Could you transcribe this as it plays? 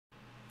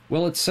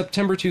Well, it's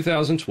September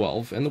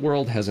 2012, and the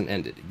world hasn't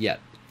ended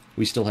yet.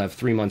 We still have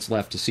 3 months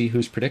left to see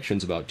whose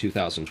predictions about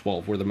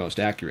 2012 were the most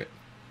accurate.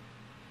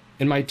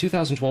 In my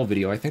 2012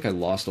 video, I think I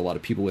lost a lot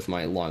of people with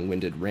my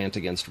long-winded rant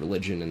against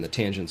religion and the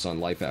tangents on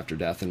life after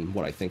death and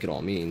what I think it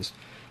all means.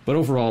 But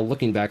overall,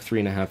 looking back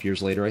 3.5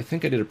 years later, I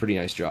think I did a pretty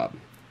nice job.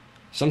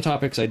 Some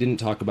topics I didn't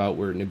talk about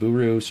were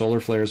Nibiru, solar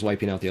flares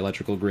wiping out the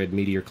electrical grid,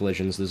 meteor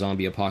collisions, the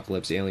zombie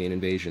apocalypse, alien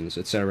invasions,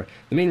 etc.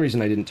 The main reason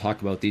I didn't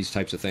talk about these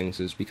types of things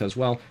is because,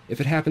 well,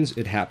 if it happens,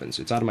 it happens.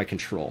 It's out of my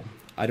control.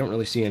 I don't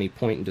really see any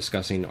point in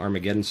discussing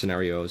Armageddon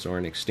scenarios or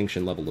an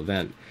extinction-level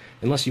event,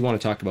 unless you want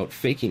to talk about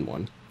faking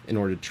one in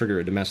order to trigger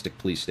a domestic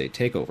police state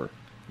takeover,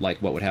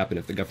 like what would happen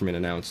if the government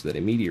announced that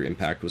a meteor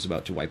impact was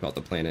about to wipe out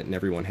the planet and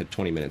everyone had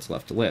 20 minutes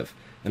left to live,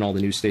 and all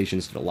the news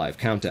stations did a live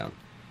countdown.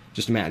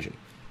 Just imagine.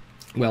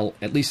 Well,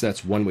 at least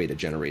that's one way to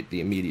generate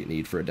the immediate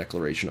need for a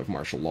declaration of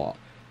martial law.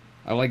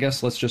 Well, I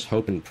guess let's just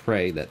hope and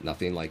pray that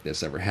nothing like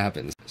this ever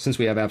happens, since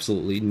we have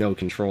absolutely no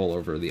control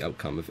over the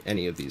outcome of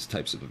any of these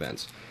types of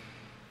events.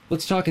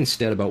 Let's talk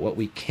instead about what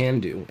we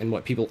can do and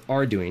what people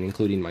are doing,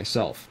 including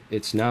myself.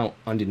 It's now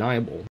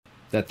undeniable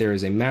that there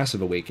is a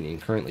massive awakening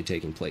currently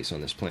taking place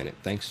on this planet,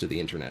 thanks to the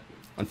internet.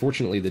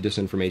 Unfortunately, the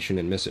disinformation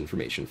and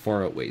misinformation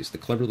far outweighs the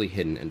cleverly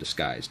hidden and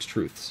disguised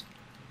truths.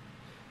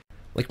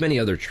 Like many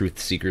other truth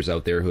seekers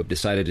out there who have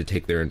decided to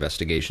take their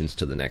investigations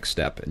to the next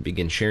step and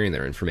begin sharing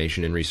their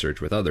information and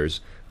research with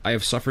others, I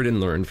have suffered and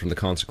learned from the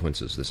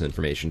consequences this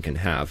information can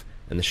have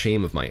and the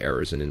shame of my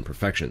errors and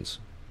imperfections.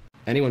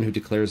 Anyone who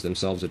declares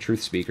themselves a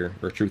truth speaker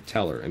or truth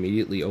teller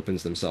immediately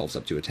opens themselves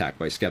up to attack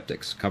by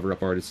skeptics,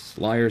 cover-up artists,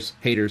 liars,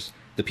 haters,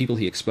 the people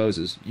he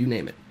exposes, you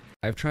name it.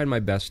 I have tried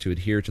my best to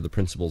adhere to the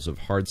principles of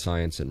hard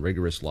science and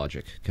rigorous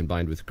logic,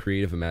 combined with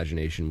creative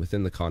imagination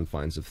within the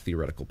confines of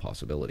theoretical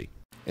possibility.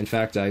 In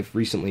fact, I've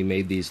recently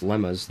made these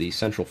lemmas the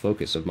central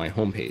focus of my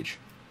homepage,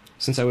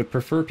 since I would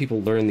prefer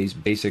people learn these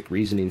basic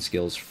reasoning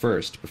skills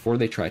first before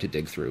they try to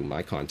dig through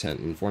my content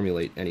and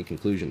formulate any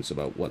conclusions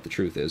about what the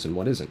truth is and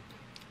what isn't.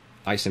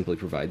 I simply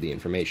provide the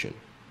information.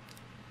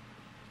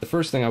 The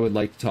first thing I would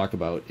like to talk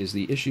about is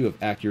the issue of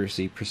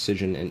accuracy,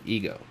 precision, and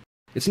ego.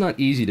 It's not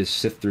easy to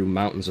sift through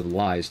mountains of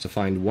lies to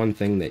find one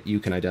thing that you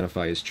can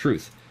identify as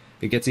truth.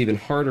 It gets even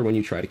harder when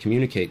you try to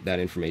communicate that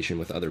information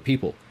with other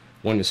people.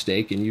 One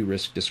mistake and you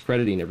risk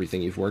discrediting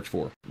everything you've worked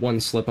for. One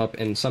slip-up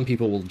and some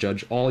people will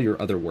judge all your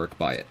other work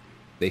by it.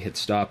 They hit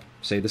stop,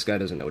 say this guy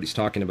doesn't know what he's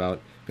talking about,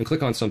 and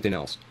click on something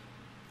else.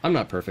 I'm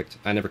not perfect.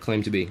 I never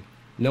claim to be.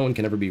 No one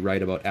can ever be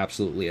right about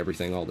absolutely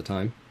everything all the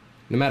time,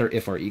 no matter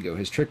if our ego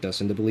has tricked us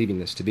into believing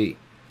this to be.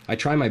 I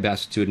try my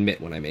best to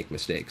admit when I make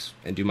mistakes,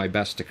 and do my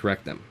best to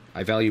correct them.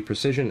 I value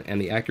precision and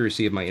the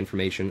accuracy of my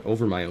information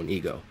over my own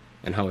ego,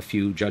 and how a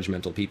few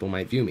judgmental people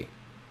might view me.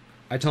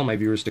 I tell my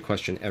viewers to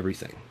question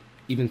everything,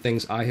 even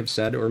things I have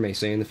said or may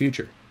say in the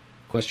future.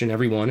 Question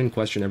everyone and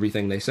question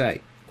everything they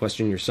say.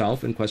 Question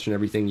yourself and question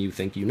everything you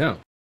think you know.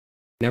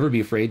 Never be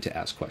afraid to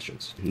ask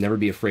questions. Never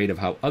be afraid of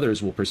how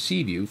others will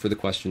perceive you for the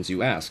questions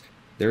you ask.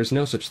 There is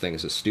no such thing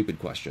as a stupid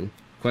question.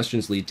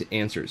 Questions lead to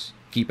answers.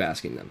 Keep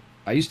asking them.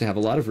 I used to have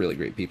a lot of really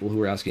great people who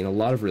were asking a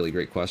lot of really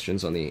great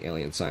questions on the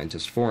Alien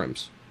Scientist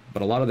forums,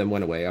 but a lot of them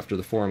went away after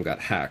the forum got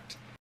hacked.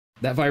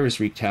 That virus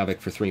wreaked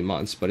havoc for 3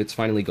 months, but it's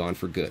finally gone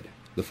for good.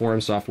 The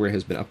forum software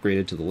has been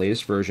upgraded to the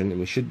latest version, and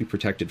we should be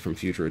protected from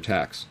future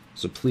attacks.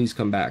 So please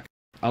come back.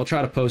 I'll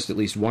try to post at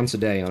least once a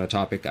day on a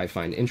topic I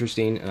find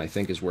interesting and I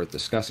think is worth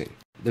discussing.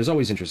 There's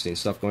always interesting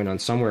stuff going on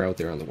somewhere out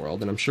there in the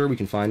world, and I'm sure we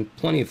can find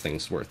plenty of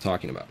things worth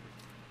talking about.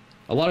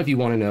 A lot of you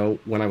want to know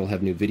when I will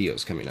have new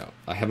videos coming out.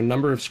 I have a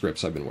number of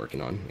scripts I've been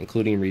working on,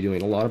 including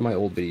redoing a lot of my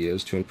old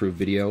videos to improve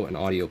video and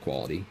audio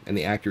quality and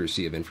the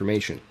accuracy of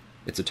information.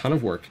 It's a ton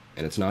of work,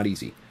 and it's not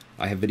easy.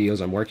 I have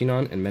videos I'm working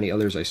on, and many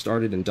others I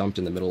started and dumped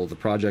in the middle of the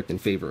project in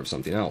favor of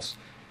something else.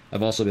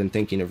 I've also been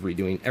thinking of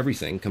redoing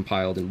everything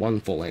compiled in one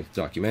full-length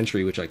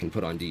documentary which I can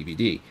put on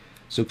DVD,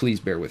 so please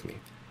bear with me.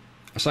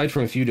 Aside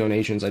from a few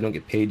donations, I don't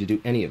get paid to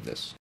do any of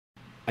this.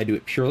 I do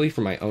it purely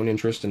for my own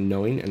interest in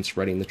knowing and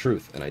spreading the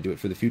truth, and I do it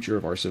for the future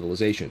of our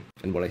civilization,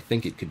 and what I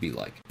think it could be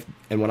like,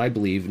 and what I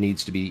believe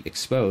needs to be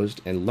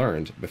exposed and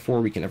learned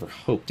before we can ever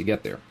hope to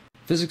get there.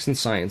 Physics and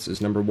science is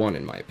number one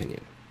in my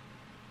opinion.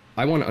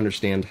 I want to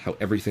understand how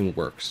everything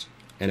works,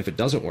 and if it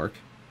doesn't work,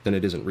 then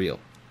it isn't real.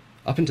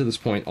 Up until this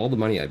point, all the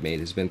money I've made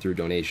has been through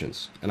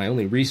donations, and I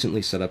only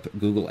recently set up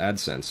Google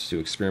AdSense to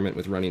experiment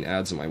with running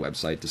ads on my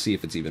website to see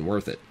if it's even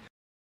worth it.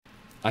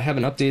 I have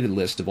an updated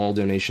list of all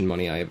donation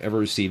money I have ever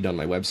received on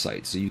my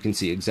website, so you can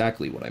see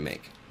exactly what I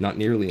make. Not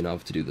nearly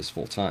enough to do this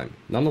full time.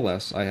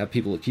 Nonetheless, I have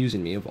people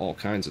accusing me of all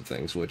kinds of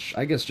things, which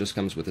I guess just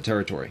comes with the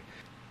territory.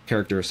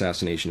 Character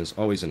assassination is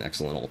always an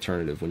excellent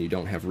alternative when you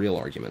don't have real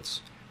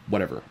arguments.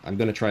 Whatever, I'm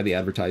going to try the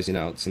advertising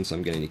out since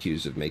I'm getting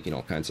accused of making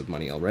all kinds of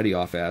money already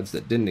off ads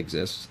that didn't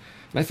exist.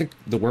 And I think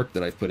the work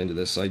that I've put into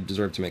this, I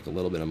deserve to make a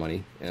little bit of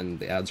money, and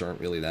the ads aren't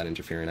really that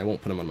interfering. I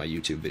won't put them on my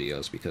YouTube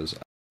videos because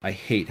I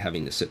hate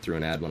having to sit through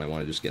an ad when I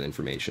want to just get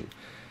information.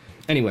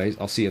 Anyways,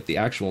 I'll see if the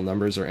actual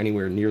numbers are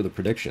anywhere near the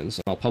predictions,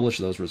 and I'll publish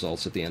those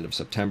results at the end of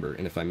September,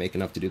 and if I make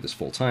enough to do this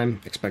full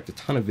time, expect a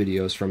ton of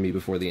videos from me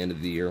before the end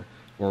of the year,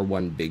 or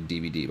one big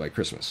DVD by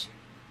Christmas.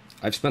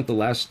 I've spent the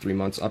last 3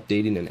 months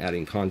updating and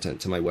adding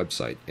content to my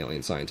website,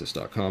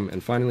 AlienScientist's.com,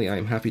 and finally I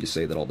am happy to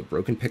say that all the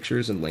broken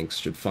pictures and links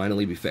should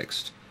finally be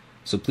fixed.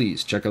 So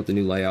please, check out the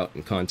new layout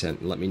and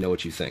content and let me know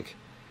what you think.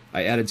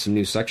 I added some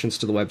new sections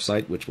to the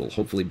website, which will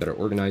hopefully better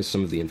organize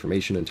some of the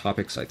information and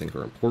topics I think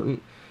are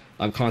important.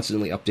 I'm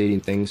constantly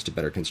updating things to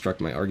better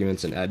construct my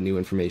arguments and add new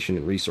information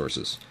and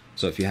resources.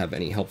 So if you have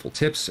any helpful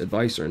tips,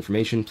 advice, or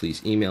information,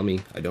 please email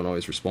me. I don't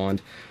always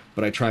respond,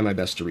 but I try my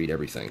best to read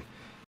everything.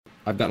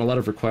 I've gotten a lot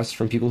of requests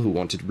from people who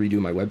want to redo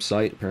my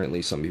website.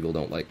 Apparently some people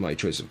don't like my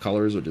choice of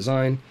colors or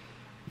design.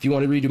 If you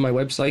want to redo my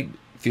website,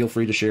 feel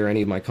free to share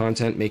any of my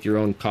content. Make your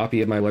own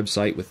copy of my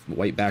website with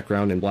white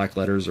background and black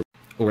letters, or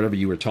whatever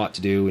you were taught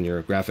to do in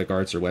your graphic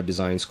arts or web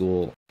design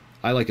school.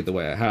 I like it the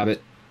way I have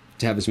it.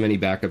 To have as many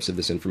backups of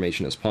this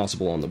information as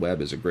possible on the web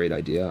is a great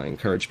idea. I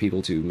encourage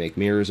people to make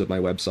mirrors of my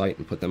website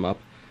and put them up.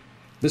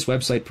 This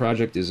website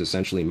project is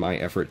essentially my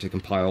effort to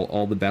compile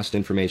all the best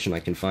information I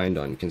can find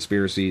on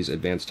conspiracies,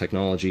 advanced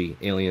technology,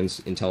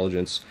 aliens,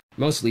 intelligence,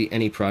 mostly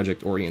any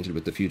project oriented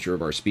with the future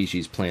of our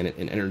species, planet,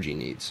 and energy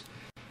needs.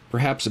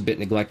 Perhaps a bit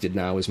neglected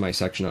now is my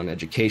section on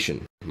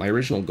education. My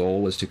original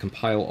goal was to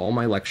compile all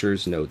my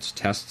lectures, notes,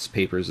 tests,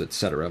 papers,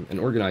 etc., and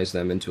organize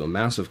them into a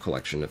massive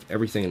collection of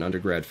everything an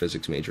undergrad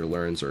physics major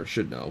learns or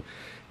should know,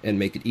 and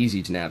make it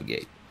easy to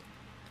navigate.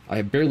 I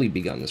have barely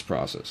begun this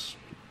process.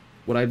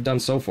 What I've done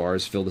so far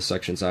is fill the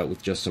sections out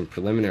with just some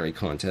preliminary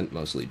content,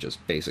 mostly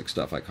just basic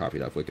stuff I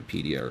copied off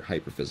Wikipedia or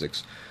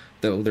Hyperphysics,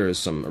 though there is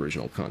some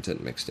original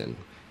content mixed in,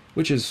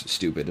 which is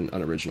stupid and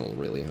unoriginal,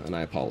 really, and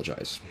I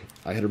apologize.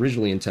 I had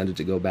originally intended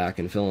to go back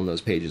and fill in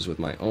those pages with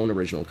my own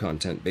original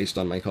content based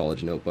on my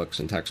college notebooks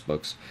and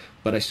textbooks,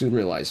 but I soon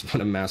realized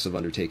what a massive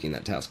undertaking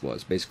that task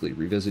was, basically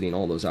revisiting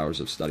all those hours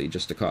of study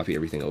just to copy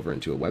everything over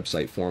into a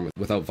website form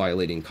without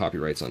violating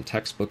copyrights on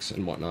textbooks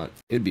and whatnot.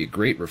 It'd be a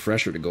great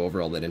refresher to go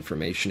over all that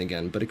information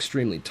again, but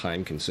extremely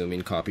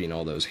time-consuming copying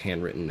all those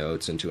handwritten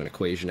notes into an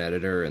equation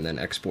editor and then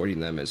exporting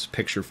them as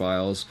picture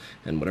files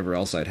and whatever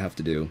else I'd have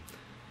to do.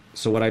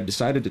 So what I've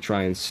decided to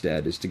try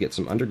instead is to get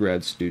some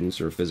undergrad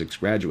students or physics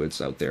graduates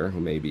out there who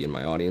may be in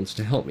my audience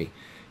to help me.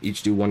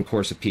 Each do one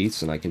course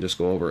apiece, and I can just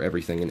go over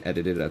everything and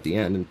edit it at the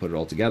end and put it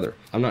all together.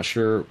 I'm not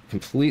sure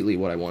completely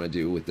what I want to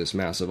do with this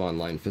massive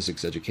online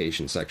physics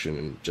education section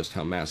and just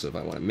how massive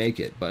I want to make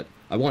it, but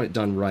I want it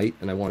done right,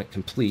 and I want it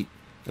complete,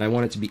 and I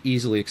want it to be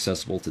easily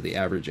accessible to the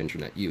average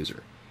internet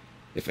user.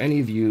 If any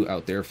of you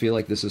out there feel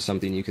like this is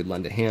something you could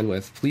lend a hand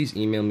with, please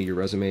email me your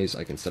resumes.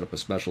 I can set up a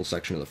special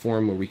section of the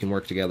forum where we can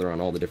work together on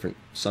all the different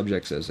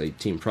subjects as a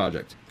team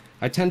project.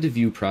 I tend to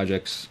view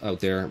projects out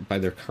there by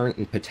their current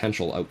and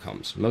potential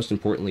outcomes, most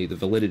importantly the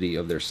validity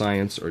of their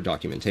science or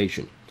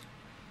documentation.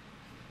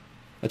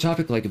 A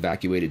topic like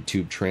evacuated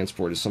tube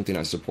transport is something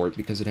I support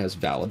because it has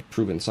valid,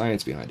 proven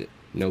science behind it.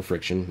 No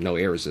friction, no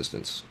air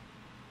resistance.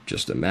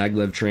 Just a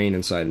maglev train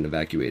inside an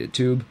evacuated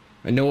tube.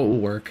 I know it will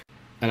work.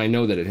 And I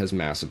know that it has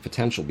massive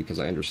potential because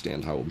I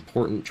understand how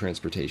important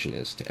transportation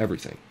is to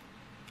everything.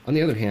 On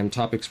the other hand,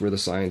 topics where the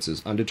science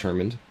is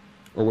undetermined,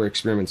 or where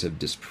experiments have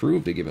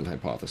disproved a given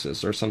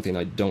hypothesis, are something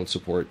I don't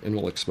support and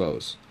will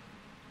expose.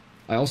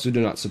 I also do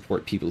not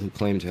support people who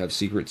claim to have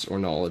secrets or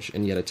knowledge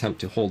and yet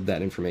attempt to hold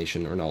that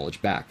information or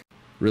knowledge back.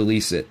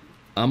 Release it.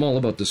 I'm all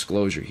about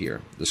disclosure here.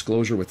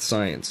 Disclosure with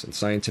science and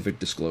scientific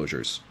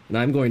disclosures. And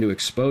I'm going to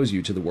expose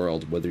you to the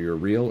world whether you're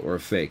real or a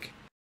fake.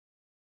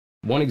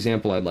 One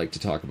example I'd like to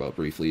talk about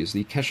briefly is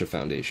the Keshe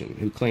Foundation,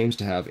 who claims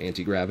to have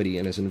anti-gravity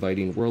and is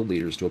inviting world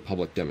leaders to a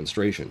public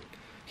demonstration.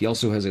 He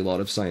also has a lot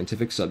of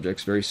scientific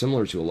subjects very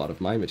similar to a lot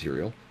of my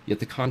material,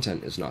 yet the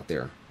content is not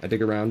there. I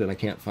dig around and I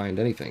can't find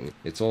anything.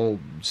 It's all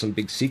some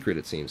big secret,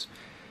 it seems.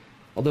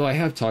 Although I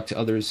have talked to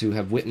others who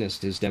have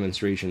witnessed his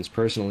demonstrations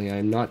personally, I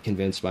am not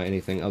convinced by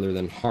anything other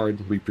than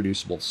hard,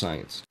 reproducible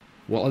science.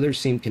 While others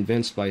seem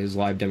convinced by his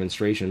live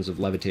demonstrations of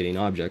levitating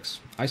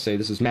objects, I say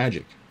this is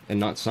magic, and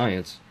not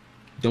science.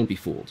 Don't be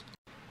fooled.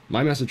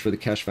 My message for the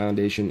Keshe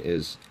Foundation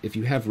is, if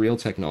you have real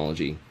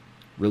technology,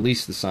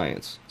 release the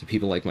science to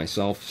people like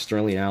myself,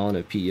 Sterling Allen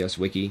of PES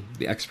Wiki,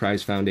 the X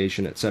Prize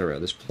Foundation, etc.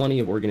 There's plenty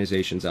of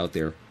organizations out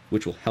there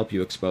which will help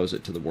you expose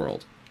it to the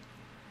world.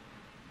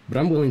 But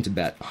I'm willing to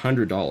bet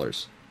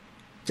 $100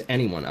 to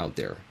anyone out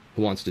there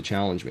who wants to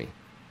challenge me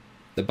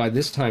that by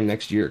this time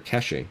next year,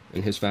 Keshe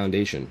and his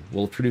foundation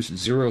will have produced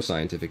zero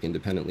scientific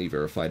independently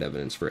verified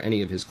evidence for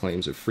any of his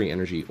claims of free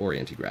energy or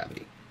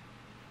anti-gravity.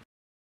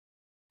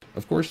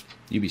 Of course,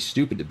 you'd be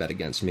stupid to bet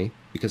against me,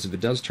 because if it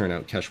does turn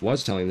out Keshe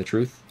was telling the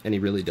truth, and he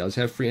really does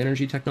have free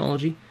energy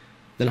technology,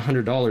 then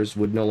 $100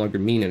 would no longer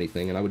mean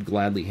anything, and I would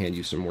gladly hand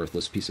you some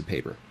worthless piece of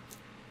paper.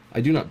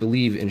 I do not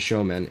believe in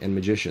showmen and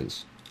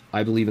magicians.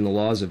 I believe in the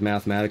laws of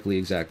mathematically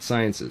exact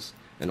sciences,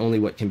 and only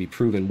what can be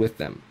proven with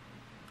them.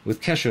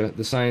 With Keshe,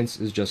 the science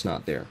is just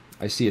not there.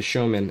 I see a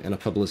showman and a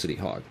publicity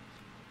hog.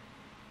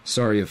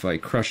 Sorry if I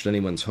crushed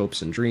anyone's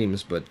hopes and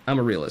dreams, but I'm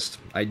a realist.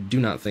 I do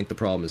not think the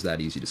problem is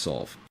that easy to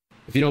solve.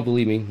 If you don't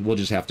believe me, we'll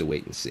just have to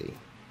wait and see.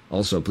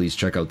 Also, please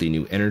check out the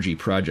new Energy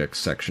Projects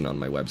section on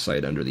my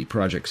website under the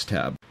Projects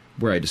tab,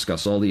 where I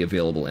discuss all the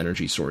available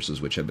energy sources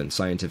which have been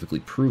scientifically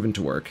proven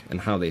to work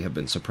and how they have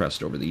been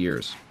suppressed over the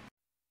years.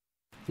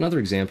 Another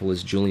example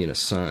is Julian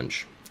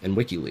Assange and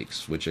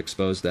WikiLeaks, which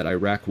exposed that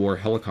Iraq War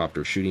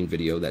helicopter shooting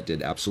video that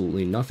did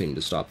absolutely nothing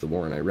to stop the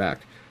war in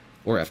Iraq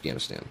or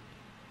Afghanistan.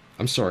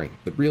 I'm sorry,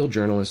 but real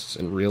journalists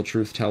and real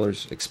truth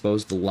tellers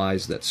expose the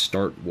lies that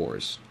start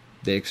wars.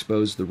 They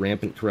expose the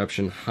rampant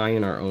corruption high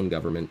in our own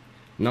government,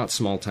 not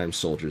small-time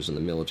soldiers in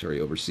the military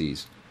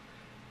overseas,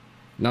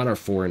 not our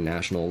foreign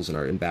nationals and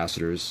our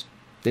ambassadors.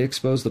 They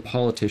expose the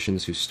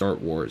politicians who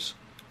start wars,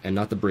 and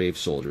not the brave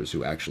soldiers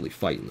who actually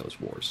fight in those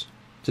wars.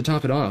 To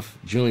top it off,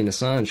 Julian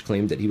Assange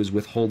claimed that he was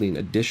withholding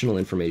additional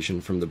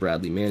information from the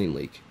Bradley Manning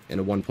leak in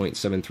a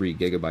 1.73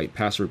 gigabyte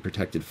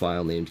password-protected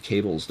file named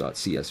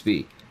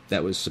cables.csv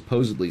that was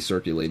supposedly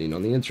circulating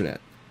on the internet,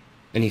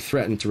 and he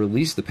threatened to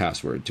release the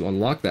password to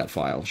unlock that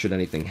file should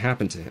anything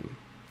happen to him.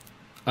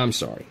 I'm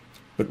sorry,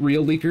 but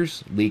real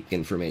leakers leak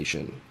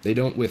information. They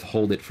don't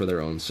withhold it for their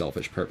own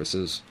selfish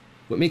purposes.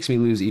 What makes me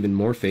lose even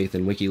more faith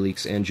in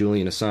WikiLeaks and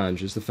Julian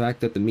Assange is the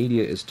fact that the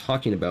media is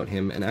talking about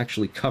him and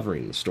actually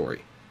covering the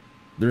story.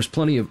 There's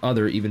plenty of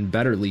other, even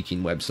better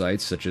leaking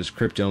websites, such as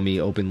CryptoMe,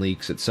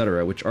 OpenLeaks,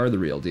 etc., which are the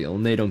real deal,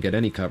 and they don't get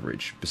any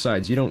coverage.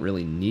 Besides, you don't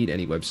really need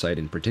any website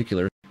in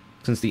particular,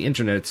 since the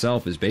internet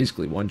itself is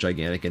basically one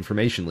gigantic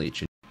information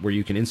leech, where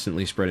you can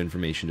instantly spread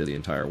information to the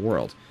entire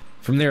world.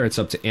 From there, it's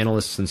up to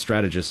analysts and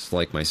strategists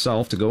like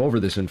myself to go over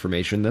this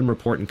information, then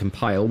report and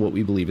compile what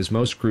we believe is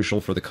most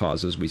crucial for the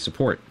causes we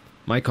support.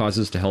 My cause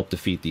is to help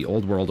defeat the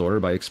old world order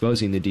by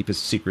exposing the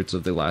deepest secrets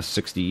of the last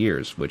 60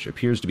 years, which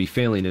appears to be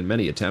failing in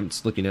many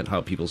attempts, looking at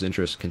how people's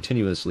interest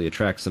continuously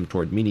attracts them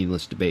toward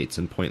meaningless debates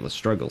and pointless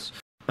struggles.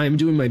 I am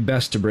doing my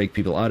best to break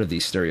people out of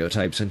these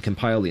stereotypes and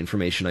compile the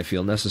information I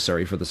feel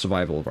necessary for the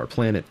survival of our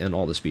planet and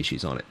all the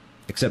species on it,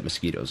 except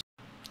mosquitoes.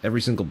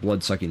 Every single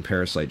blood-sucking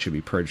parasite should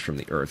be purged from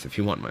the earth, if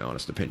you want my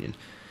honest opinion.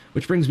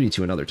 Which brings me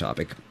to another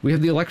topic. We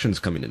have the elections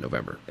coming in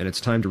November, and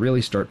it's time to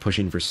really start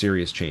pushing for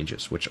serious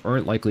changes, which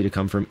aren't likely to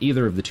come from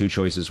either of the two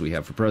choices we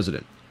have for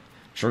president.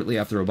 Shortly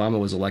after Obama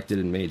was elected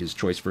and made his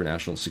choice for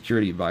National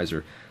Security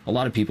Advisor, a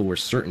lot of people were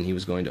certain he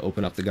was going to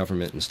open up the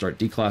government and start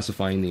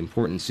declassifying the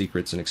important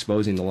secrets and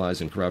exposing the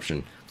lies and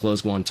corruption,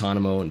 close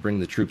Guantanamo, and bring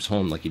the troops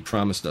home like he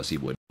promised us he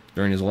would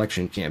during his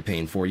election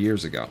campaign 4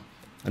 years ago.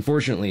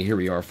 Unfortunately, here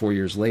we are 4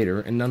 years later,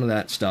 and none of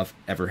that stuff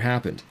ever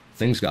happened.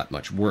 Things got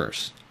much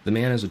worse. The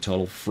man is a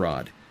total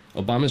fraud.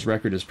 Obama's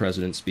record as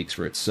president speaks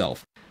for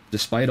itself,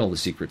 despite all the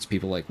secrets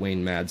people like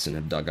Wayne Madsen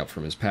have dug up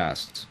from his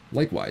past.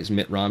 Likewise,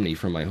 Mitt Romney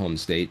from my home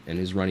state and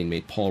his running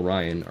mate Paul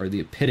Ryan are the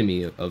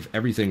epitome of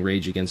everything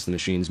Rage Against the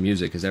Machine's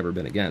music has ever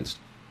been against,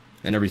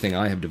 and everything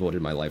I have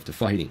devoted my life to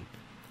fighting.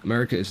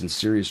 America is in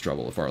serious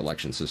trouble if our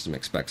election system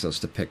expects us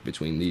to pick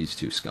between these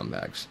two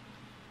scumbags.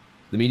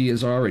 The media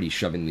is already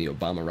shoving the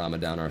Obama-Rama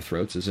down our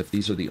throats as if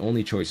these are the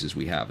only choices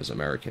we have as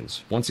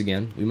Americans. Once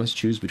again, we must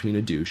choose between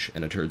a douche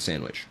and a turd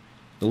sandwich.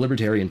 The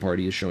Libertarian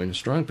Party is showing a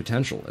strong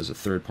potential as a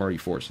third-party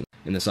force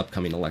in this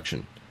upcoming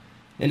election.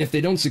 And if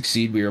they don't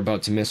succeed, we are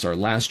about to miss our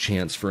last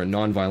chance for a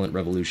nonviolent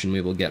revolution we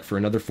will get for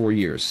another 4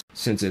 years,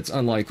 since it's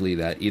unlikely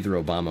that either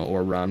Obama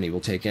or Romney will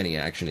take any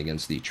action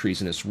against the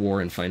treasonous war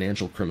and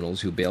financial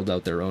criminals who bailed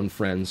out their own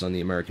friends on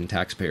the American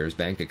taxpayers'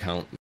 bank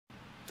account.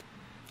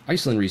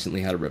 Iceland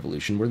recently had a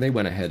revolution where they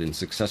went ahead and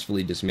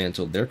successfully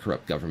dismantled their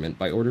corrupt government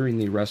by ordering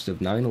the arrest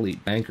of 9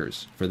 elite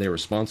bankers for their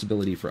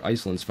responsibility for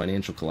Iceland's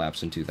financial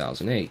collapse in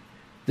 2008.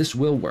 This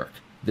will work.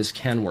 This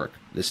can work.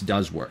 This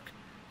does work.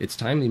 It's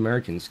time the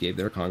Americans gave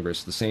their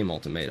Congress the same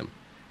ultimatum.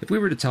 If we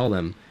were to tell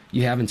them,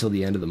 you have until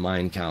the end of the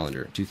Mayan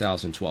calendar,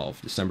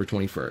 2012, December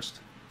 21st,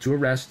 to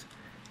arrest,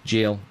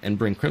 jail, and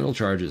bring criminal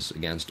charges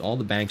against all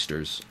the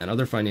banksters and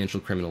other financial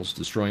criminals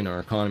destroying our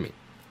economy.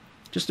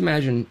 Just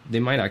imagine they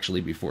might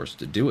actually be forced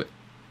to do it.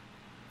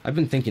 I've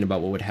been thinking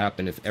about what would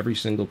happen if every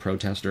single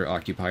protester,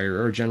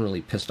 occupier, or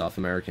generally pissed off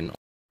American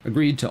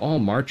agreed to all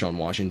march on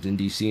Washington,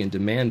 D.C. and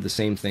demand the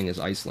same thing as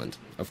Iceland.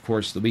 Of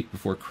course, the week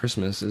before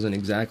Christmas isn't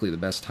exactly the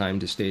best time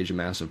to stage a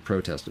massive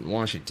protest in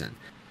Washington.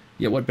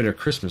 Yet what better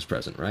Christmas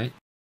present, right?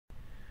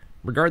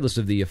 Regardless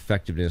of the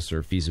effectiveness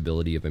or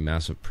feasibility of a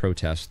massive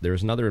protest, there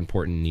is another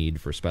important need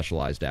for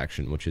specialized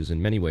action, which is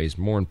in many ways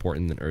more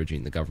important than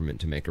urging the government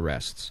to make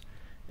arrests,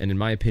 and in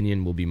my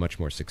opinion will be much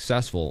more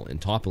successful in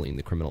toppling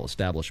the criminal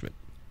establishment.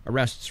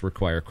 Arrests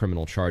require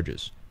criminal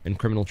charges, and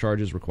criminal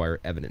charges require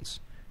evidence,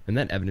 and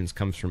that evidence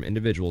comes from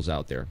individuals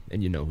out there,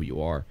 and you know who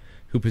you are,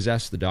 who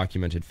possess the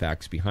documented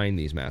facts behind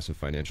these massive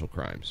financial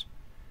crimes.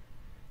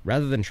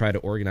 Rather than try to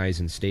organize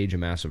and stage a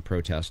massive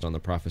protest on the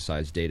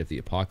prophesized date of the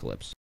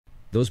apocalypse,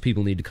 those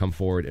people need to come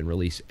forward and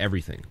release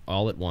everything,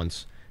 all at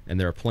once, and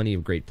there are plenty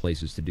of great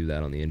places to do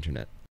that on the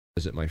internet.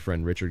 Visit my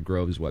friend Richard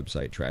Grove's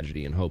website,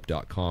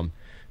 tragedyandhope.com.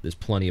 There's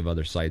plenty of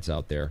other sites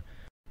out there.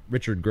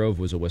 Richard Grove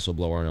was a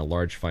whistleblower on a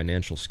large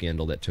financial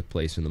scandal that took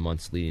place in the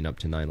months leading up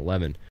to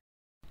 9/11.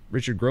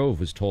 Richard Grove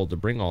was told to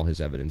bring all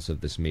his evidence of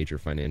this major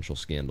financial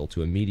scandal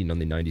to a meeting on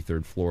the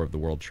 93rd floor of the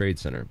World Trade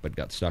Center, but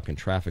got stuck in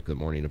traffic the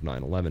morning of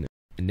 9/11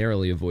 and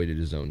narrowly avoided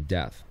his own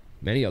death.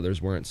 Many others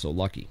weren't so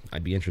lucky.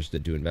 I'd be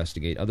interested to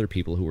investigate other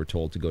people who were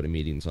told to go to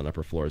meetings on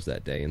upper floors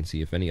that day and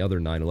see if any other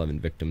 9/11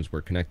 victims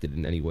were connected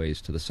in any ways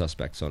to the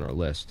suspects on our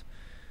list.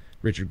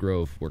 Richard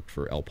Grove worked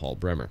for L. Paul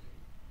Bremer.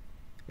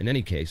 In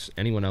any case,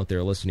 anyone out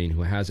there listening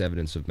who has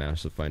evidence of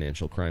massive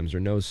financial crimes or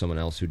knows someone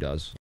else who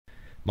does,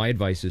 my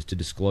advice is to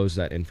disclose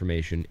that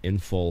information in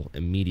full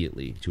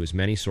immediately to as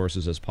many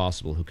sources as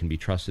possible who can be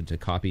trusted to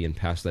copy and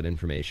pass that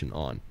information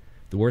on.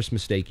 The worst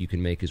mistake you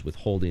can make is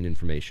withholding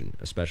information,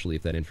 especially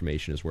if that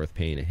information is worth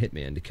paying a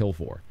hitman to kill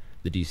for.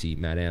 The DC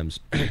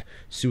Madam's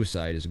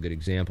suicide is a good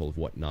example of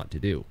what not to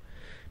do.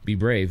 Be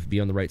brave,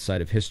 be on the right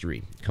side of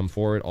history. Come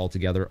forward all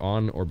together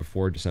on or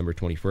before December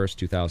 21st,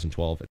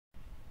 2012,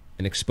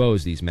 and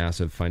expose these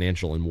massive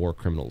financial and war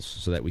criminals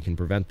so that we can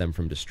prevent them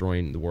from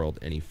destroying the world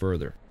any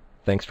further.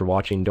 Thanks for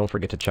watching. Don't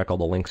forget to check all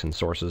the links and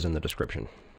sources in the description.